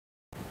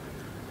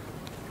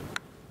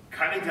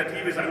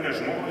Karitatives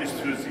Engagement ist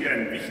für sie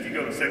ein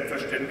wichtiger und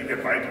selbstverständlicher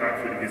Beitrag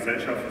für die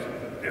Gesellschaft,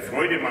 der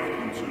Freude macht,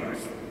 ihm zu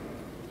leisten.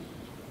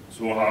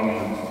 So haben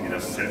sie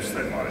das selbst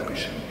einmal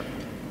beschrieben.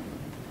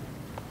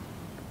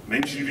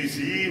 Menschen wie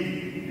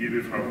Sie,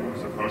 liebe Frau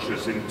Prof. Porsche,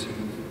 sind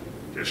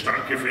der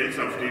starke Fels,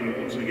 auf dem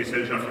unsere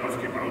Gesellschaft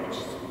aufgebaut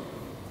ist.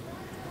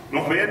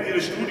 Noch während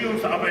Ihres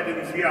Studiums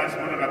arbeiteten Sie als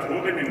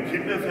Moderatorin im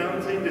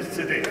Kinderfernsehen des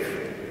ZDF.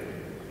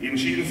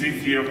 Entschieden Sie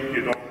sich jedoch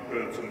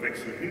zum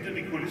Wechsel hinter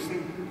die Kulissen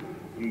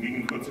und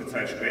gingen kurze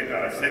Zeit später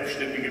als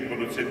selbstständige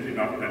Produzentin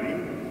nach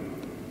Berlin.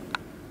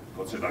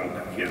 Gott sei Dank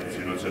kehrten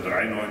Sie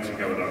 1993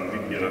 aber dann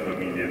mit Ihrer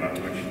Familie nach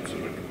München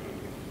zurück.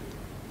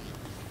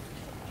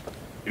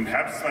 Im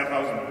Herbst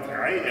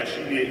 2003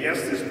 erschien Ihr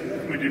erstes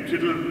Buch mit dem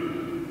Titel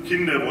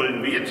Kinder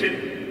wollen Werte,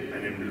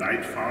 einem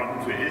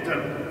Leitfaden für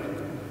Eltern.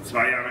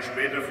 2 Jahre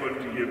später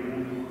folgte Ihr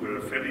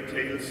Buch Fairy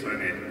Tales,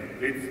 eine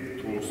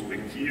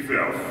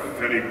Retrospektive auf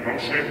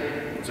Porsche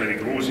und seine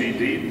große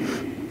Idee.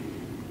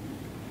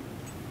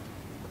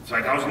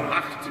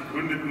 2008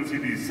 gründeten Sie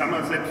die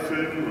Somerset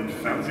Film- und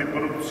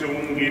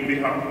Fernsehproduktion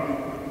GmbH,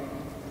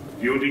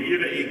 die unter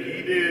ihrer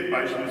Ägide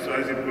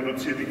beispielsweise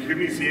produzierte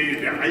Krimiserie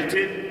Der Alte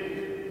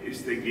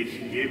ist, denke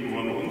ich, jedem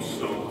von uns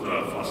und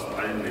fast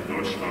allen in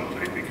Deutschland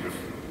ein Begriff.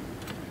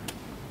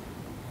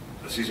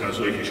 Das ist als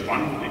solche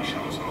spannend, ich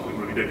schaue es auch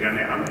immer wieder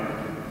gerne an.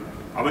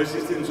 Aber es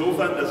ist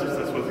insofern, das ist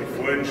das, was ich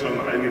vorhin schon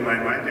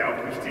allgemein meinte, auch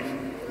wichtig,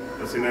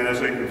 dass in einer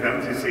solchen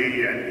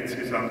Fernsehserie ein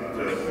insgesamt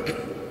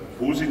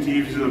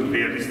positives und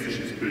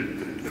realistisches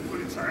Bild der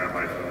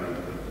Polizeiarbeit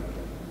vermittelt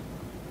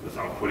wird. Dass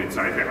auch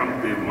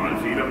Polizeibeamte mal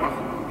Fehler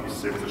machen,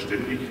 ist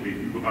selbstverständlich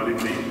wie überall im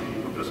Leben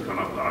und das kann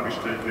auch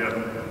dargestellt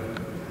werden.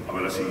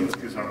 Aber dass sie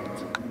insgesamt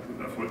gut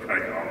und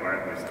erfolgreich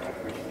arbeiten, ist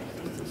auch wichtig,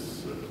 dass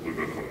das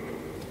rüberkommt.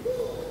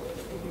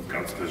 Und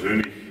ganz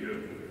persönlich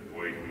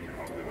freue ich mich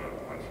auch über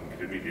manchen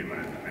Krimi, den man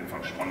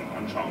einfach spannend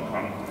anschauen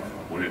kann,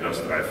 ohne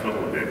dass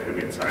 3/4 der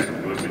Krimizeit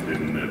nur mit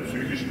den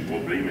psychischen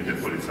Problemen der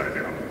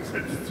Polizeibeamten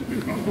selbst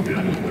zugebracht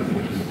werden.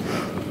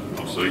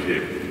 Auch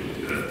solche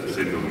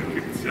Sendungen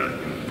gibt es ja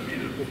immer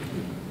wieder.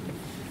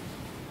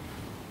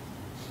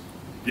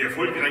 Die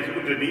erfolgreiche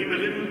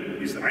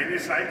Unternehmerin ist eine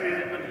Seite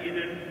an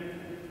Ihnen,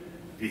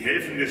 die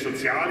helfende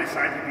soziale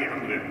Seite die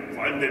andere.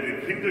 Vor allem der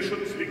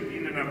Kinderschutz liegt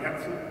Ihnen am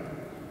Herzen.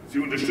 Sie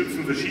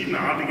unterstützen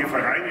verschiedenartige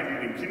Vereine,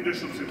 die den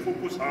Kinderschutz im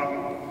Fokus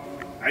haben.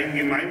 Ein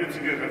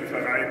gemeinnütziger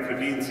Verein, für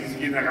den Sie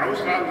sich in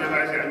herausragender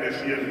Weise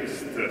engagieren,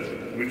 ist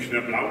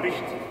Münchner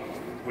Blaulicht,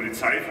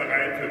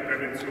 Polizeiverein für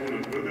Prävention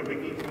und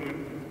Bürgerbegegnungen.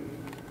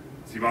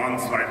 Sie waren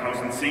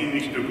 2010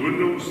 nicht nur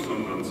Gründungs-,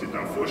 sondern sind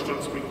auch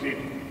Vorstandsmitglied.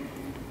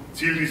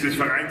 Ziel dieses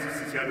Vereins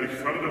ist es ja, durch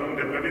Förderung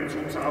der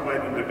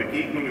Präventionsarbeit und der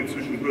Begegnungen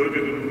zwischen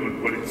Bürgerinnen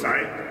und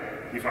Polizei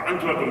die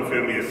Verantwortung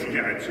für mehr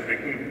Sicherheit zu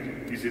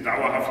wecken, diese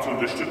dauerhaft zu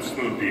unterstützen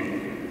und die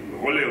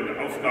Rolle und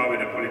Aufgabe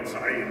der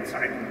Polizei in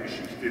Zeit und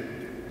Geschichte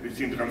ein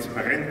bisschen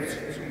transparent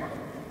zu machen.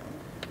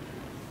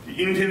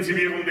 Die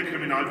Intensivierung der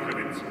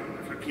Kriminalprävention,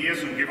 der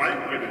Verkehrs- und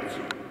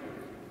Gewaltprävention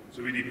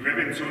sowie die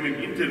Prävention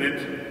im Internet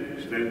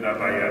stellen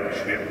dabei ja die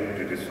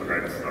Schwerpunkte des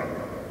Vereins dar.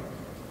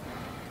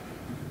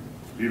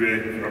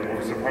 Liebe Frau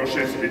Prof.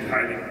 Porsche, Sie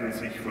beteiligten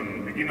sich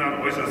von Beginn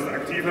an äußerst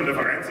aktiv an der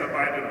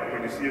Vereinsarbeit und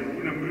organisierten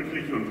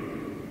unermüdlich und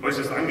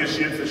äußerst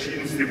engagiert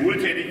verschiedenste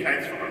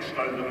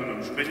Wohltätigkeitsveranstaltungen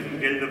und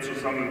Spendengelder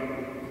zusammen.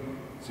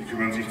 Sie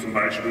kümmern sich zum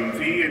Beispiel um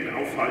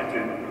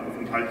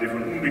Ferienaufenthalte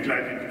von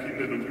unbegleiteten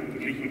Kindern und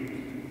Jugendlichen,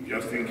 die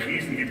aus den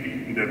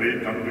Krisengebieten der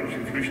Welt nach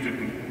München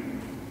flüchteten.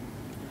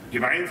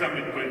 Gemeinsam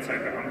mit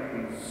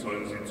Polizeibeamten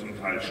sollen sie zum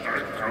Teil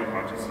stark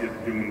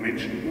traumatisierten jungen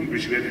Menschen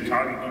unbeschwerte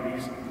Tage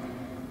genießen,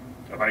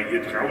 dabei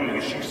ihr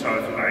trauriges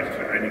Schicksal vielleicht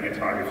für einige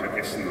Tage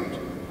vergessen und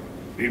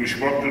neben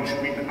Sport und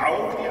Spiel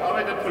auch die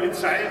Arbeit der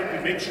Polizei und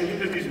die Menschen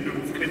hinter diesem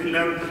Beruf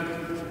kennenlernen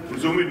und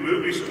somit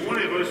möglichst ohne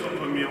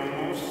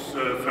Ressentiments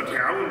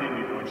Vertrauen in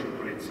die deutsche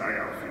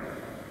Polizei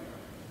auffinden.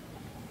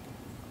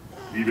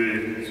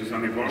 Liebe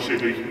Susanne Porsche,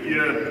 durch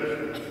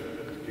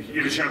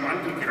ihre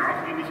charmante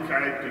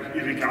Geradlinigkeit, durch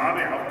ihre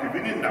Gabe auch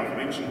gewinnend auf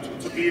Menschen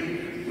zuzugehen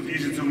und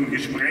diese zum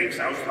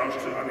Gesprächsaustausch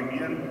zu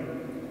animieren,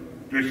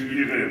 durch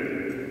ihre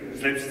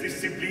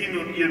Selbstdisziplin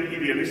und ihren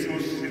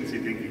Idealismus sind Sie,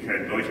 denke ich,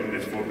 ein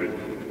leuchtendes Vorbild.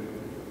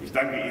 Ich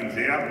danke Ihnen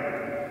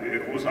sehr für Ihr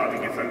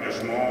großartiges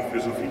Engagement für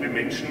so viele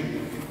Menschen,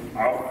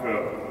 auch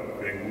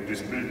für ein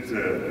gutes Bild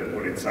der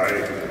Polizei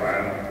in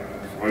Bayern.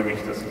 Ich freue mich,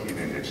 dass ich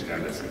Ihnen den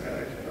Stern der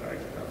Sicherheit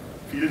erreicht habe.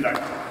 Vielen Dank.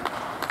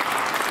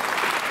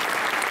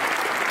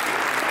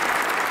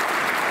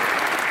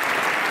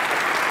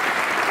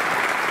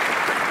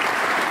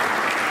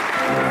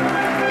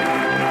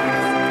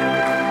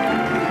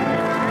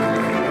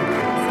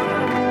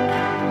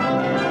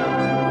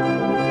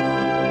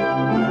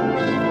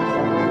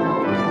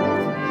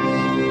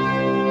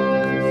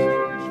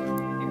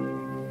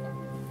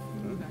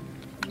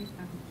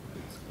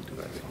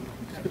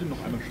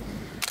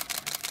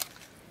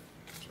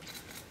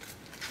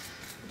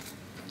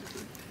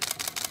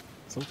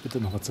 So,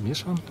 bitte nochmal zu mir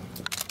schauen.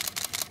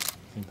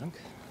 Vielen Dank.